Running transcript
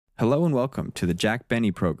Hello and welcome to the Jack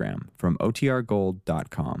Benny program from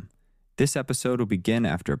OTRGold.com. This episode will begin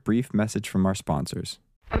after a brief message from our sponsors.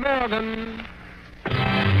 American. The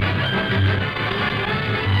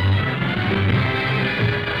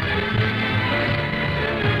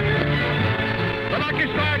Lucky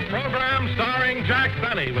Strike program starring Jack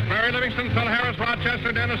Benny with Mary Livingston, Phil Harris,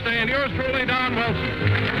 Rochester, Dennis Day, and yours truly, Don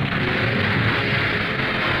Wilson.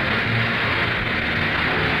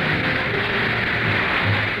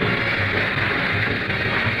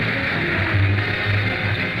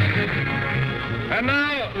 And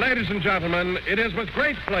now, ladies and gentlemen, it is with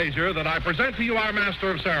great pleasure that I present to you our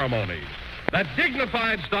master of ceremonies, that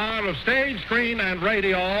dignified star of stage, screen, and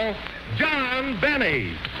radio, John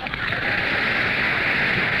Benny.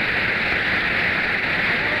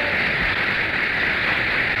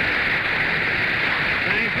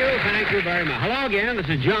 Thank you very much. Hello again, this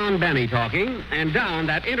is John Benny talking. And Don,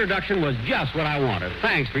 that introduction was just what I wanted.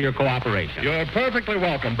 Thanks for your cooperation. You're perfectly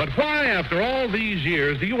welcome. But why, after all these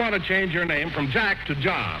years, do you want to change your name from Jack to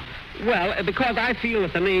John? Well, because I feel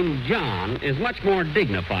that the name John is much more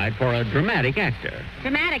dignified for a dramatic actor.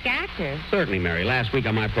 Dramatic actor? Certainly, Mary. Last week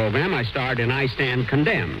on my program, I starred in I Stand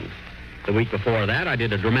Condemned. The week before that, I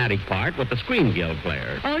did a dramatic part with the Screen Guild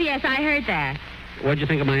players. Oh, yes, I heard that. What'd you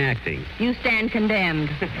think of my acting? You stand condemned.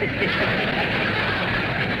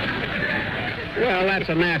 Well, that's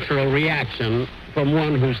a natural reaction from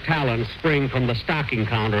one whose talents spring from the stocking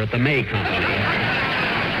counter at the May Company.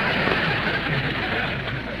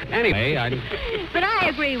 Anyway, But I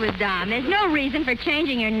agree with Don. There's no reason for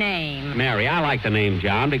changing your name. Mary, I like the name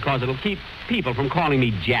John because it'll keep people from calling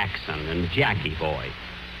me Jackson and Jackie Boy.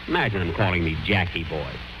 Imagine them calling me Jackie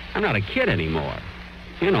Boy. I'm not a kid anymore.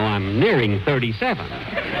 You know, I'm nearing 37.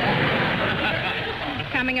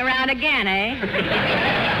 Coming around again, eh?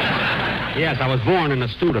 Yes, I was born in a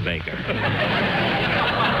Studebaker.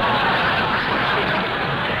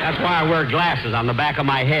 That's why I wear glasses on the back of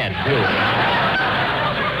my head, too.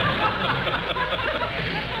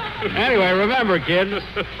 Anyway, remember, kids,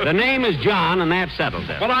 the name is John, and that settles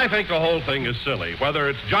it. Well, I think the whole thing is silly. Whether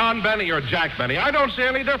it's John Benny or Jack Benny, I don't see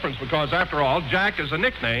any difference because, after all, Jack is a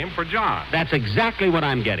nickname for John. That's exactly what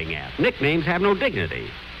I'm getting at. Nicknames have no dignity.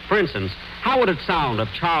 For instance, how would it sound if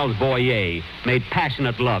Charles Boyer made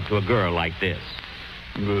passionate love to a girl like this?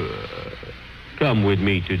 Come with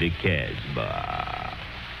me to the Casbah.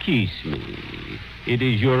 Kiss me. It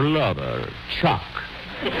is your lover, Chuck.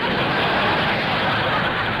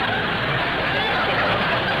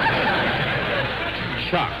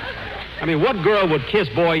 Chuck. I mean, what girl would kiss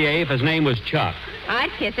Boyer if his name was Chuck?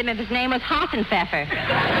 I'd kiss him if his name was Hossenpfeffer.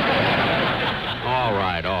 All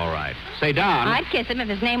right. Say, Don. I'd kiss him if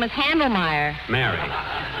his name was Handelmeyer. Mary.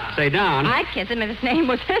 Say, Don. I'd kiss him if his name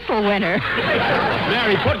was Hisselwinter.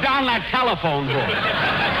 Mary, put down that telephone book.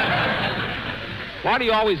 Why do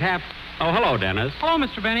you always have... Oh, hello, Dennis. Hello,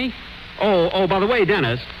 Mr. Benny. Oh, by the way,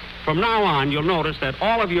 Dennis, from now on, you'll notice that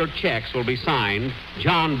all of your checks will be signed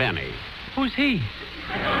John Benny. Who's he?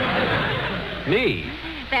 Me.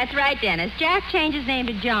 That's right, Dennis. Jack changed his name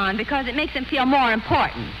to John because it makes him feel more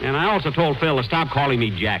important. And I also told Phil to stop calling me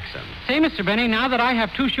Jackson. Say, Mr. Benny, now that I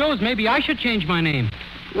have two shows, maybe I should change my name.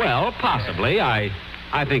 Well, possibly. I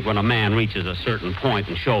think when a man reaches a certain point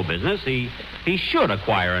in show business, he should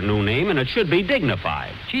acquire a new name, and it should be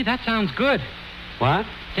dignified. Gee, that sounds good. What?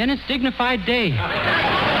 Dennis Dignified Day.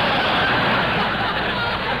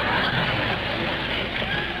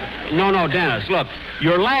 No, Dennis, look,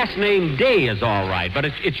 your last name, Day, is all right, but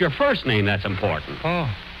it's your first name that's important. Oh.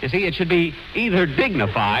 You see, it should be either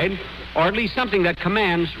dignified or at least something that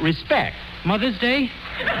commands respect. Mother's Day?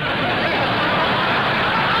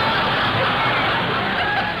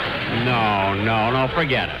 No,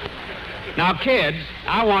 forget it. Now, kids,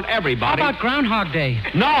 I want everybody... How about Groundhog Day?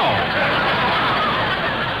 No!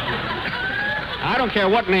 I don't care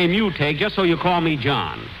what name you take, just so you call me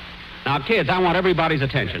John. Now, kids, I want everybody's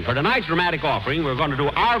attention. For tonight's dramatic offering, we're going to do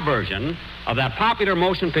our version of that popular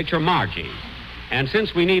motion picture, Margie. And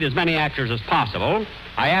since we need as many actors as possible,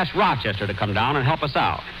 I asked Rochester to come down and help us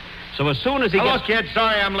out. So as soon as he Hello, gets... kid.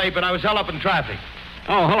 Sorry I'm late, but I was held up in traffic.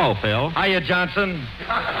 Oh, hello, Phil. Hiya, Johnson.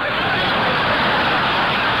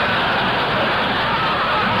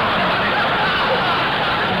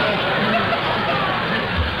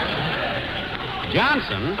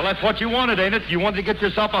 Johnson? Well, that's what you wanted, ain't it? You wanted to get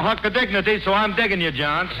yourself a hunk of dignity, so I'm digging you,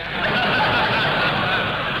 John.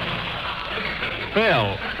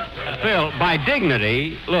 Phil, by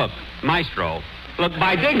dignity, look, Maestro, look,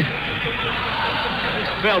 by dignity...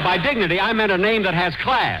 Phil, by dignity, I meant a name that has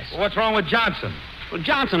class. What's wrong with Johnson? Well,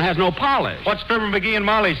 Johnson has no polish. What's Fibber McGee and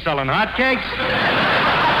Molly selling, hotcakes?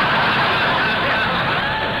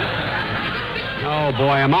 Oh,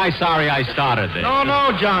 boy, am I sorry I started this.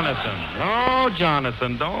 No, Jonathan. No,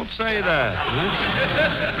 Jonathan, don't say that.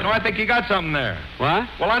 Huh? You know, I think you got something there. What?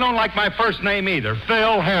 Well, I don't like my first name either.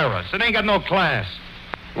 Phil Harris. It ain't got no class.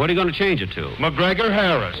 What are you going to change it to? McGregor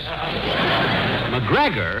Harris.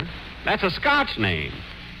 McGregor? That's a Scotch name.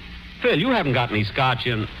 Phil, you haven't got any Scotch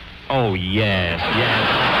in... Oh, yes.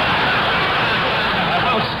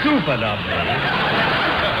 How stupid of me.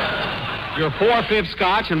 You're 4/5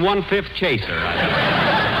 Scotch and 1/5 chaser.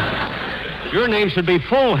 Your name should be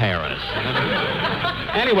Full Harris.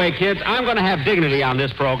 Anyway, kids, I'm going to have dignity on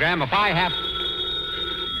this program if I have...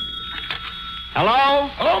 Hello?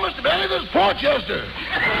 Hello, Mr. Benny. This is Portchester.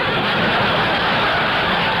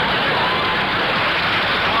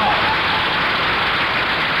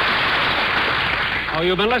 Oh,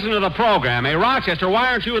 you've been listening to the program, eh? Rochester, why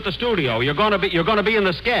aren't you at the studio? You're going to be in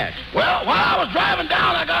the sketch. Well, while I was driving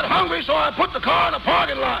down, I got hungry, so I put the car in the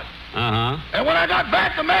parking lot. Uh-huh. And when I got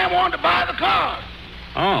back, the man wanted to buy the car.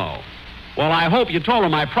 Oh. Well, I hope you told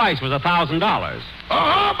him my price was $1,000.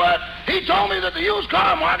 Uh-huh, but he told me that the used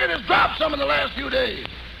car market has dropped some in the last few days.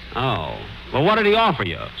 Oh. Well, what did he offer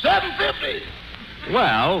you? $750.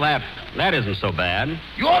 Well, that isn't so bad.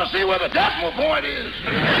 You ought to see where the decimal point is.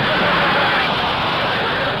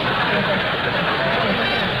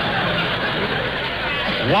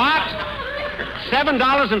 What?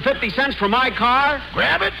 $7.50 for my car?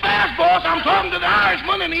 Grab it fast, boss. I'm talking to the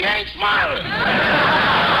Irishman, and he ain't smiling.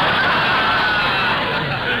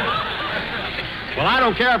 Well, I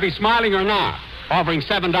don't care if he's smiling or not, offering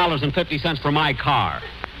 $7.50 for my car.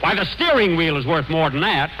 Why, the steering wheel is worth more than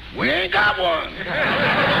that. We ain't got one.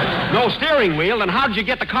 No steering wheel? Then how'd you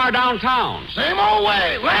get the car downtown? Same old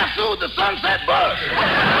way. Lassoed the Sunset bus.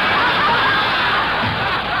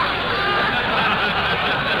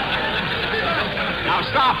 Now,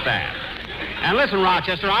 stop that. And listen,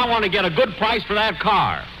 Rochester, I want to get a good price for that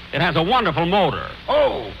car. It has a wonderful motor.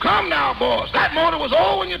 Oh, come now, boss. That motor was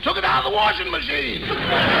old when you took it out of the washing machine.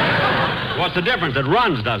 What's the difference? It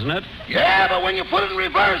runs, doesn't it? Yeah, but when you put it in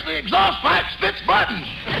reverse, the exhaust pipe spits buttons.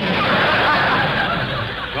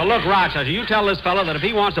 Well, look, Rochester, you tell this fellow that if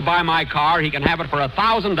he wants to buy my car, he can have it for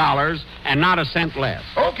 $1,000 and not a cent less.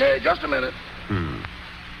 Okay, just a minute.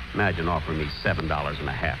 Imagine offering me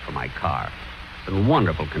 $7.50 for my car. It's in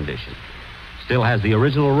wonderful condition. Still has the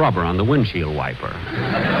original rubber on the windshield wiper.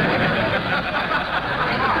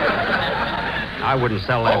 I wouldn't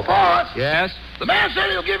sell that. Oh, boss. Yes? The man said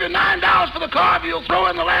he'll give you $9 for the car if you'll throw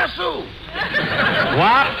in the lasso.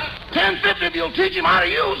 What? $10.50 if you'll teach him how to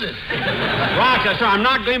use it. Rochester, I'm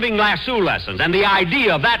not giving lasso lessons, and the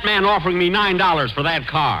idea of that man offering me $9 for that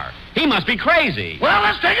car, he must be crazy. Well,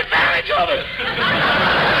 let's take advantage of it.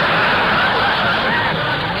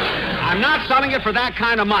 I'm not selling it for that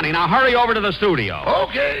kind of money. Now, hurry over to the studio.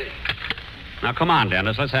 Okay. Now, come on,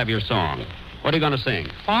 Dennis. Let's have your song. What are you going to sing?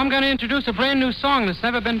 Oh, I'm going to introduce a brand new song that's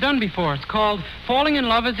never been done before. It's called Falling in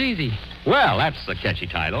Love is Easy. Well, that's a catchy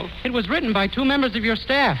title. It was written by two members of your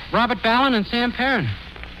staff, Robert Ballin and Sam Perrin.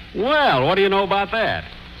 Well, what do you know about that?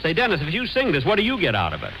 Say, Dennis, if you sing this, what do you get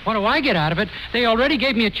out of it? What do I get out of it? They already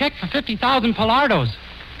gave me a check for 50,000 Pallardos.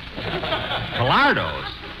 Pallardos?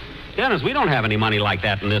 Dennis, we don't have any money like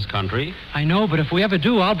that in this country. I know, but if we ever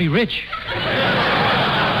do, I'll be rich.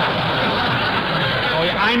 Oh,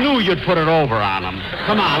 yeah, I knew you'd put it over on them.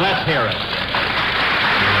 Come on, let's hear it.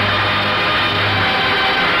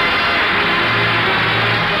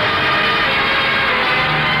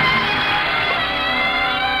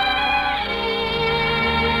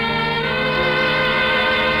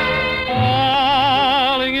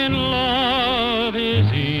 Falling in love is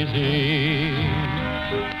easy.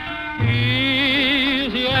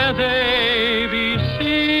 Easy as ABC.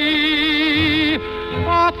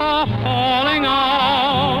 But the falling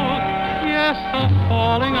out, yes, the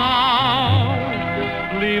falling out,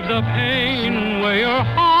 leaves a pain where your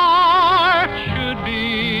heart should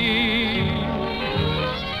be.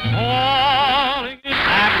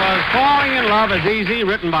 That was Falling in Love is Easy,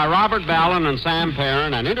 written by Robert Ballin and Sam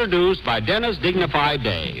Perrin, and introduced by Dennis Dignified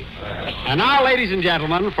Day. And now, ladies and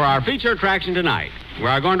gentlemen, for our feature attraction tonight, we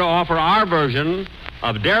are going to offer our version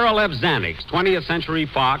of Darryl F. Zanuck's 20th Century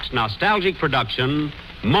Fox nostalgic production,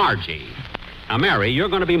 Margie. Now, Mary, you're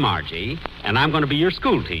going to be Margie, and I'm going to be your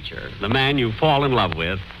school teacher, the man you fall in love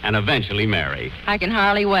with and eventually marry. I can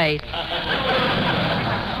hardly wait.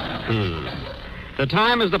 The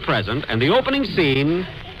time is the present, and the opening scene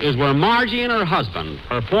is where Margie and her husband,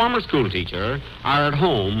 her former school teacher, are at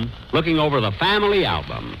home looking over the family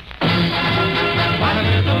album. My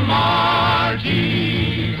little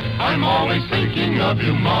Margie, a I'm always thinking of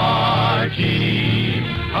you, Margie.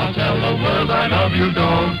 I'll tell the world I love you.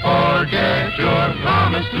 Don't forget your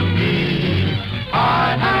promise to me.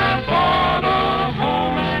 I have bought a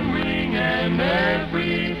home and ring and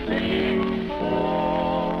everything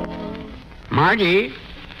for... Margie?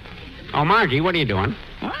 Oh, Margie, what are you doing?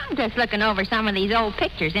 Well, I'm just looking over some of these old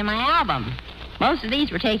pictures in my album. Most of these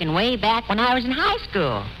were taken way back when I was in high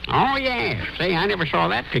school. Oh, yes. Say, I never saw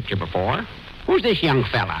that picture before. Who's this young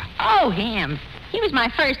fella? Oh, him. He was my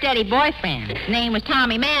first steady boyfriend. His name was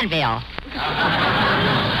Tommy Manville.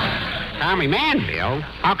 Tommy Manville?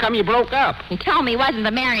 How come you broke up? He told me he wasn't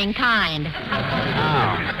the marrying kind.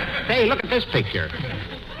 Oh. Say, look at this picture.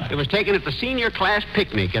 It was taken at the senior class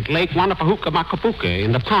picnic at Lake Wanapahooka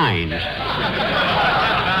in the Pines.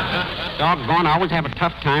 Doggone, I always have a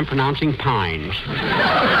tough time pronouncing pines.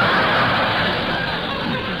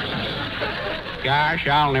 Gosh,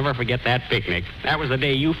 I'll never forget that picnic. That was the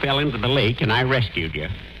day you fell into the lake and I rescued you.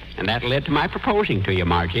 And that led to my proposing to you,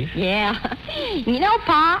 Margie. Yeah. You know,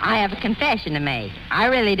 Pa, I have a confession to make. I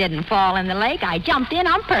really didn't fall in the lake. I jumped in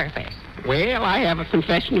on purpose. Well, I have a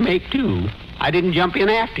confession to make, too. I didn't jump in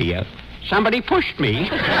after you. Somebody pushed me.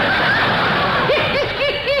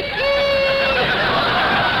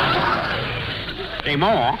 Say,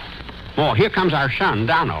 Ma, here comes our son,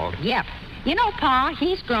 Donald. Yep. You know, Pa,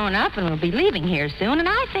 he's grown up and will be leaving here soon, and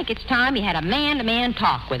I think it's time you had a man-to-man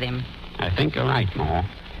talk with him. I think you're right, Ma.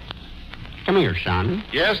 Come here, son.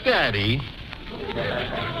 Yes, Daddy.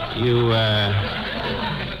 You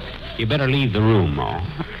better leave the room, Ma.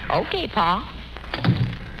 Okay, Pa.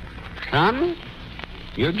 Son,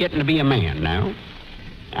 you're getting to be a man now.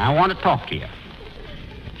 I want to talk to you.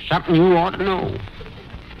 Something you ought to know.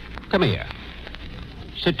 Come here.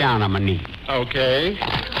 Sit down on my knee. Okay.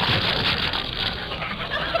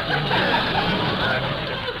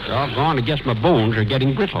 Doggone, I guess my bones are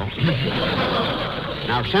getting brittle.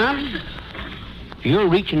 Now, son, you're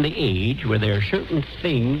reaching the age where there are certain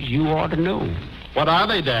things you ought to know. What are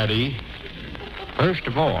they, Daddy? First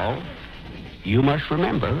of all, you must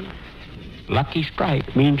remember, Lucky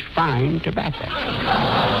Strike means fine tobacco.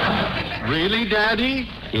 Really, Daddy?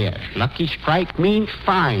 Yes, Lucky Strike means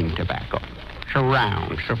fine tobacco. So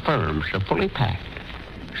round, so firm, so fully packed,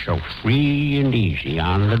 so free and easy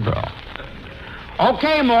on the draw.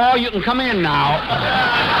 Okay, Ma, you can come in now.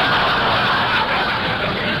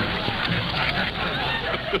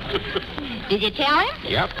 Did you tell him?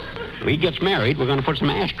 Yep. When he gets married, we're going to put some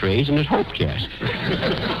ashtrays in his hope chest.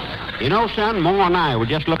 You know, son, Ma and I were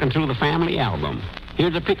just looking through the family album.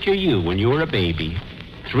 Here's a picture of you when you were a baby,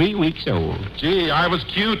 3 weeks old. Gee, I was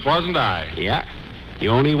cute, wasn't I? Yeah. You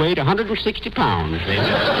only weighed 160 pounds then.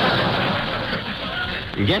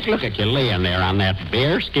 And just look at you laying there on that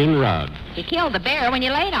bearskin rug. You killed the bear when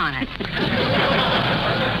you laid on it.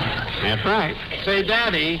 That's right. Say,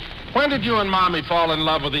 Daddy, when did you and Mommy fall in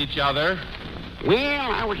love with each other?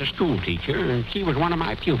 Well, I was a school teacher, and she was one of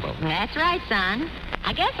my pupils. That's right, son.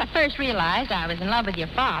 I guess I first realized I was in love with your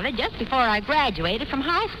father just before I graduated from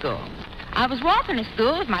high school. I was walking to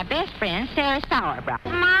school with my best friend, Sarah Sauerbruch.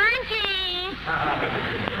 Margie!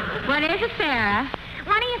 What is it, Sarah?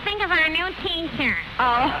 What do you think of our new teacher?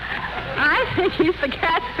 Oh, I think he's the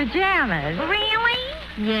cat's pajamas. Really?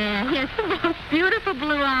 Yeah, he has the most beautiful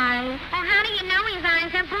blue eyes. Well, how do you know his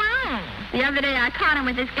eyes are blue? The other day I caught him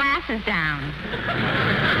with his glasses down.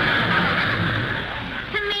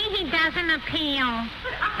 To me, he doesn't appeal.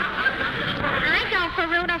 I go for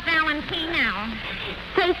Rudolph Valentino.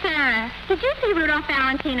 Say, Sarah, did you see Rudolph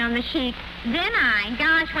Valentino on the sheet? Did I?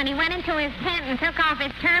 Gosh, when he went into his tent and took off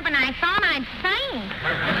his turban, I thought I'd faint.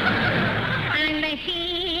 On the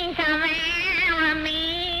sheet of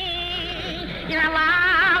Aramie, your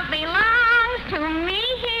love belongs to me.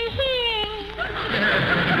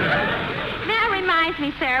 That reminds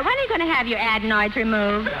me, Sarah, when are you going to have your adenoids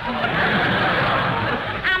removed?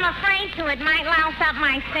 I'm afraid to. It might louse up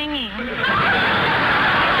my singing.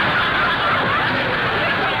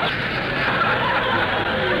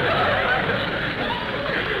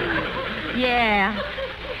 Yeah.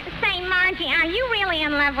 Say, Margie, are you really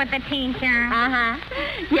in love with the teacher? Uh-huh.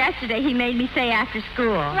 Yesterday he made me stay after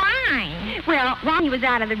school. Why? Well, while he was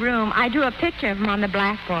out of the room, I drew a picture of him on the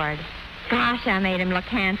blackboard. Gosh, I made him look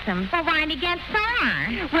handsome. Well, why'd he get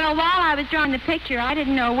sore? Well, while I was drawing the picture, I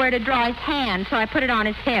didn't know where to draw his hand, so I put it on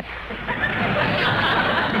his hip.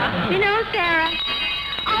 You know, Sarah?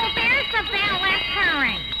 Oh, there's the bell. Let's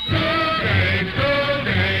hurry. School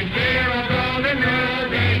day, dear old golden rule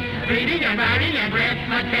day. Reading and writing and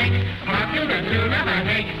arithmetic. Talk to the tune of a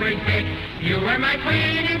hickory stick. You were my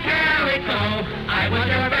queen in calico. I was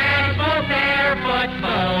your best old barefoot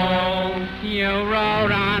beau. You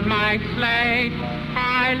wrote on my slate,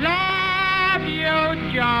 I love you,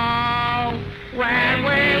 Joe, when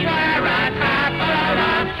we were a couple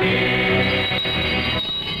of kids.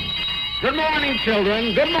 Good morning,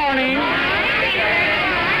 children. Good morning.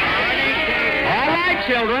 All right,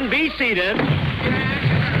 children, be seated.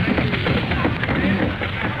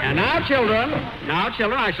 And now, children,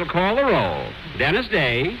 I shall call the roll. Dennis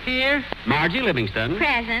Day. Here. Margie Livingston.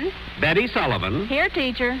 Present. Betty Sullivan. Here,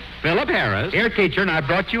 teacher. Philip Harris. Here, teacher, and I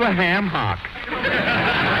brought you a ham hock.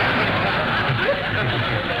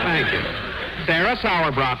 Thank you. Sarah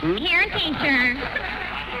Sauerbrotten. Here, teacher.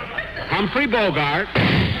 Humphrey Bogart.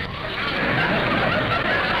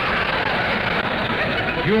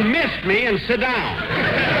 You missed me and sit down.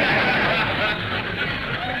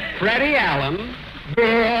 Freddie Allen.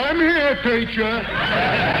 I'm here, teacher.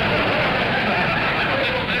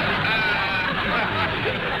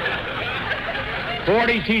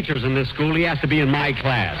 40 teachers in this school. He has to be in my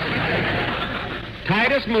class.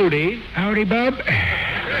 Titus Moody. Howdy, bub.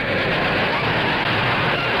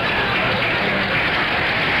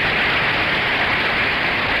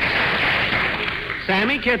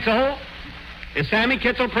 Sammy Kitzel. Is Sammy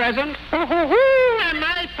Kitzel present? Am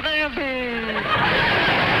I present?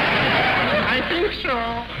 I think so.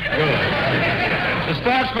 Good. The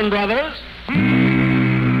Sportsman Brothers.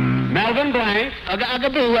 Melvin Blank.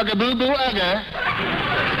 Ugga-boo, ugga-boo-boo, ugga.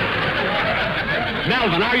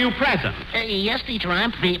 Melvin, are you present? Yes, teacher,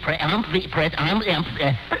 I'm here.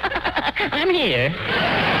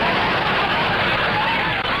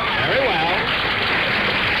 Very well.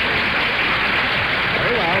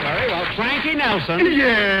 Very well. Frankie Nelson.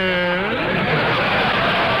 Yeah.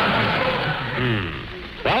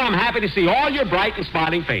 Well, I'm happy to see all your bright and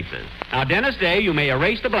smiling faces. Now, Dennis Day, you may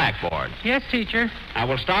erase the blackboard. Yes, teacher. I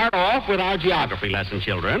will start off with our geography lesson,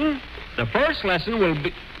 children. The first lesson will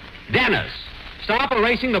be... Dennis, stop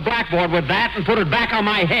erasing the blackboard with that and put it back on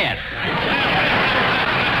my head.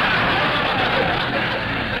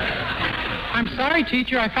 I'm sorry,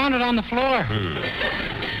 teacher. I found it on the floor.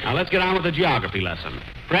 Now, let's get on with the geography lesson.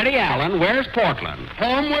 Freddie Allen, where's Portland?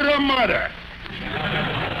 Home with her mother.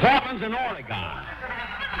 Portland's in Oregon.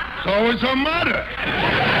 So is her mother.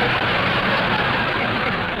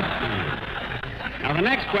 Now, the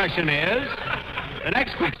next question is,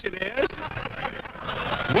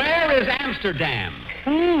 where is Amsterdam?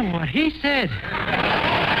 Ooh, what he said.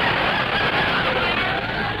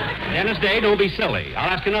 Dennis Day, don't be silly.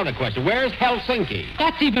 I'll ask another question. Where's Helsinki?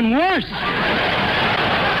 That's even worse.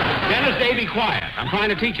 Dennis Day, be quiet. I'm trying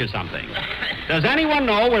to teach you something. Does anyone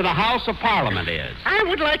know where the House of Parliament is? I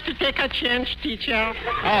would like to take a chance, teacher.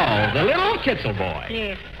 Oh, the little Kitzel boy.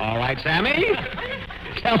 Yes. All right, Sammy.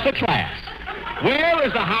 Tell the class. Where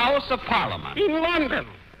is the House of Parliament? In London.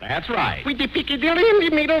 That's right. With the Piccadilly in the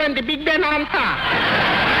middle and the Big Ben on top.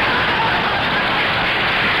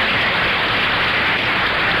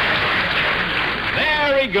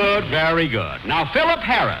 Very good, very good. Now, Philip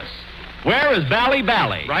Harris, where is Bally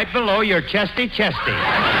Bally? Right below your chesty chesty.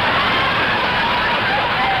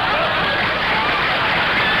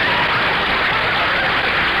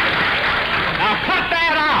 Now, cut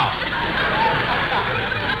that out.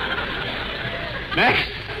 Next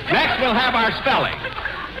we'll have our spelling.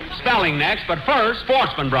 Spelling next, but first,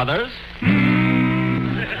 Sportsman Brothers.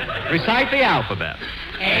 Recite the alphabet.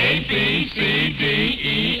 A, B, C, D,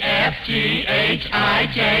 E, F, G, H, I,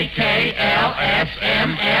 J, K, L, S,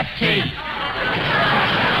 M, F, T.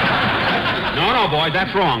 No, boys,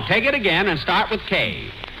 that's wrong. Take it again and start with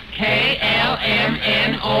K. K, L, M,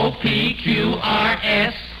 N, O, P, Q, R,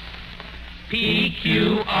 S. P,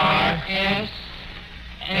 Q, R, S.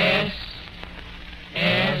 S.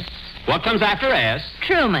 S. What comes after S?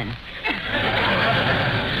 Truman.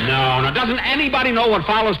 No. Doesn't anybody know what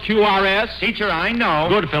follows QRS? Teacher, I know.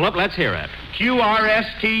 Good, Philip. Let's hear it.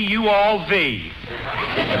 QRSTUALV.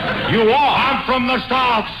 You all. I'm from the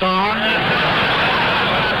South, son.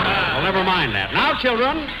 Well, never mind that. Now,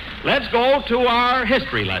 children, let's go to our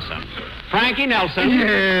history lesson. Frankie Nelson.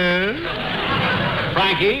 Yes.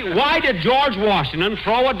 Frankie, why did George Washington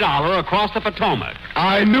throw $1 across the Potomac?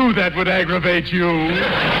 I knew that would aggravate you.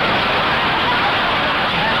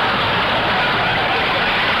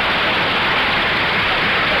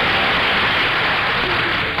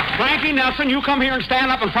 Frankie Nelson, you come here and stand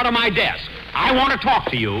up in front of my desk. I want to talk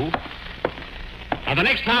to you. Now, the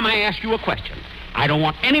next time I ask you a question, I don't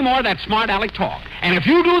want any more of that smart aleck talk. And if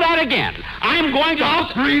you do that again, I'm going to...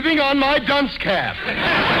 Stop breathing on my dunce cap.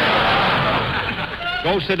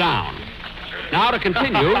 Go sit down. Now to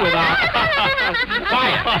continue with our...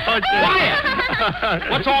 Quiet.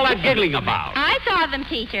 What's all that giggling about? I saw them,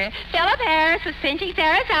 teacher. Philip Harris was pinching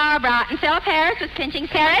Sarah Sauerbraten. Philip Harris was pinching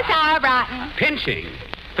Sarah Sauerbraten. Pinching?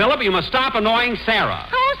 Philip, you must stop annoying Sarah.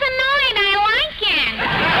 Who's annoyed? I like it.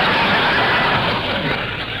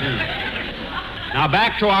 Now,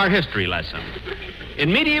 back to our history lesson.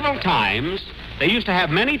 In medieval times, they used to have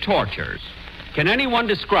many tortures. Can anyone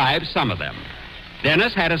describe some of them?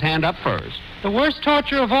 Dennis had his hand up first. The worst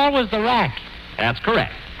torture of all was the rack. That's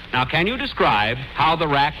correct. Now, can you describe how the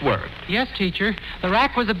rack worked? Yes, teacher. The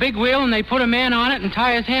rack was a big wheel, and they put a man on it and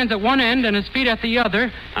tie his hands at one end and his feet at the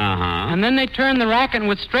other. Uh-huh. And then they turn the rack and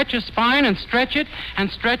would stretch his spine and stretch it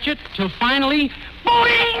till finally,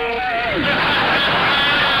 boing!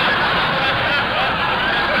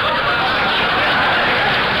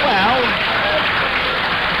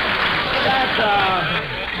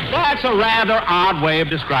 Well, that's a rather odd way of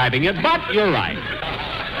describing it, but you're right.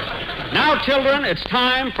 Now, children, it's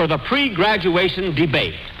time for the pre-graduation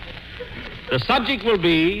debate. The subject will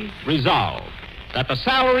be resolved that the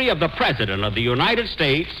salary of the President of the United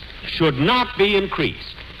States should not be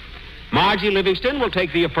increased. Margie Livingston will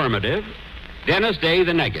take the affirmative, Dennis Day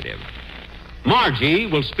the negative. Margie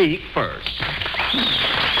will speak first.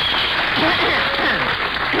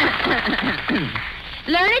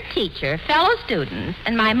 Learned teacher, fellow students,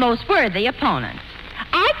 and my most worthy opponent.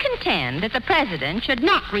 I contend that the President should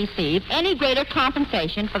not receive any greater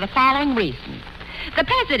compensation for the following reasons. The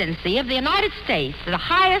presidency of the United States is the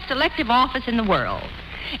highest elective office in the world.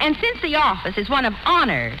 And since the office is one of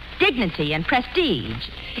honor, dignity, and prestige,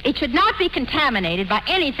 it should not be contaminated by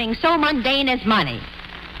anything so mundane as money.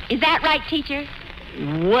 Is that right, teacher?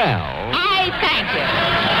 Well... I thank you.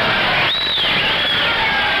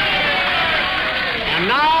 And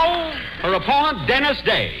now, her opponent, Dennis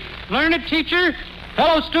Day. Learned teacher,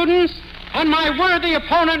 fellow students, and my worthy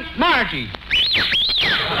opponent, Margie.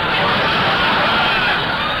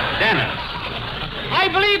 Dennis. I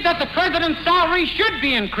believe that the President's salary should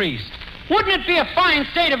be increased. Wouldn't it be a fine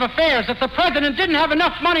state of affairs if the President didn't have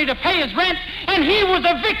enough money to pay his rent and he was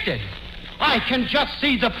evicted? I can just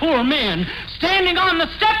see the poor man standing on the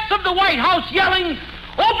steps of the White House yelling,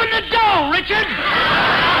 "Open the door, Richard!"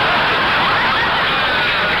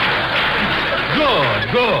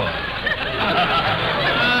 Good.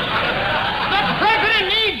 The President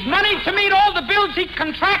needs money to meet all the bills he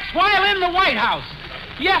contracts while in the White House.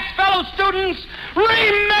 Yes, fellow students,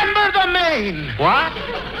 remember the Maine. What?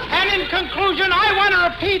 And in conclusion, I want to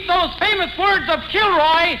repeat those famous words of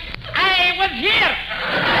Kilroy, "I was here."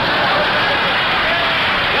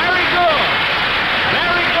 Very good.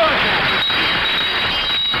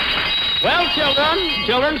 Well,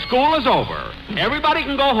 children, school is over. Everybody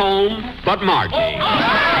can go home but Margie.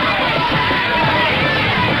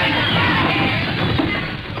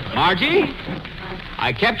 Margie,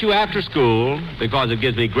 I kept you after school because it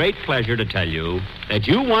gives me great pleasure to tell you that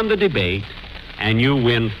you won the debate and you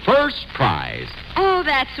win first prize. Oh,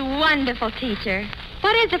 that's wonderful, teacher.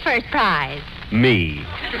 What is the first prize? Me.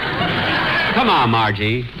 Come on,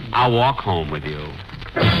 Margie. I'll walk home with you.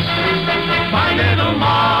 My little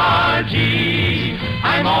Margie,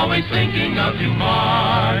 I'm always thinking of you,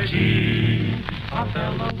 Margie. I'll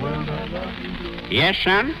tell the world I love you. Yes,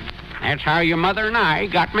 son? That's how your mother and I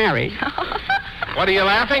got married. What are you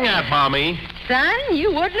laughing at, Mommy? Son,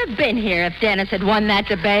 you wouldn't have been here if Dennis had won that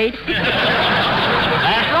debate.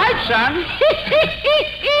 That's right, son.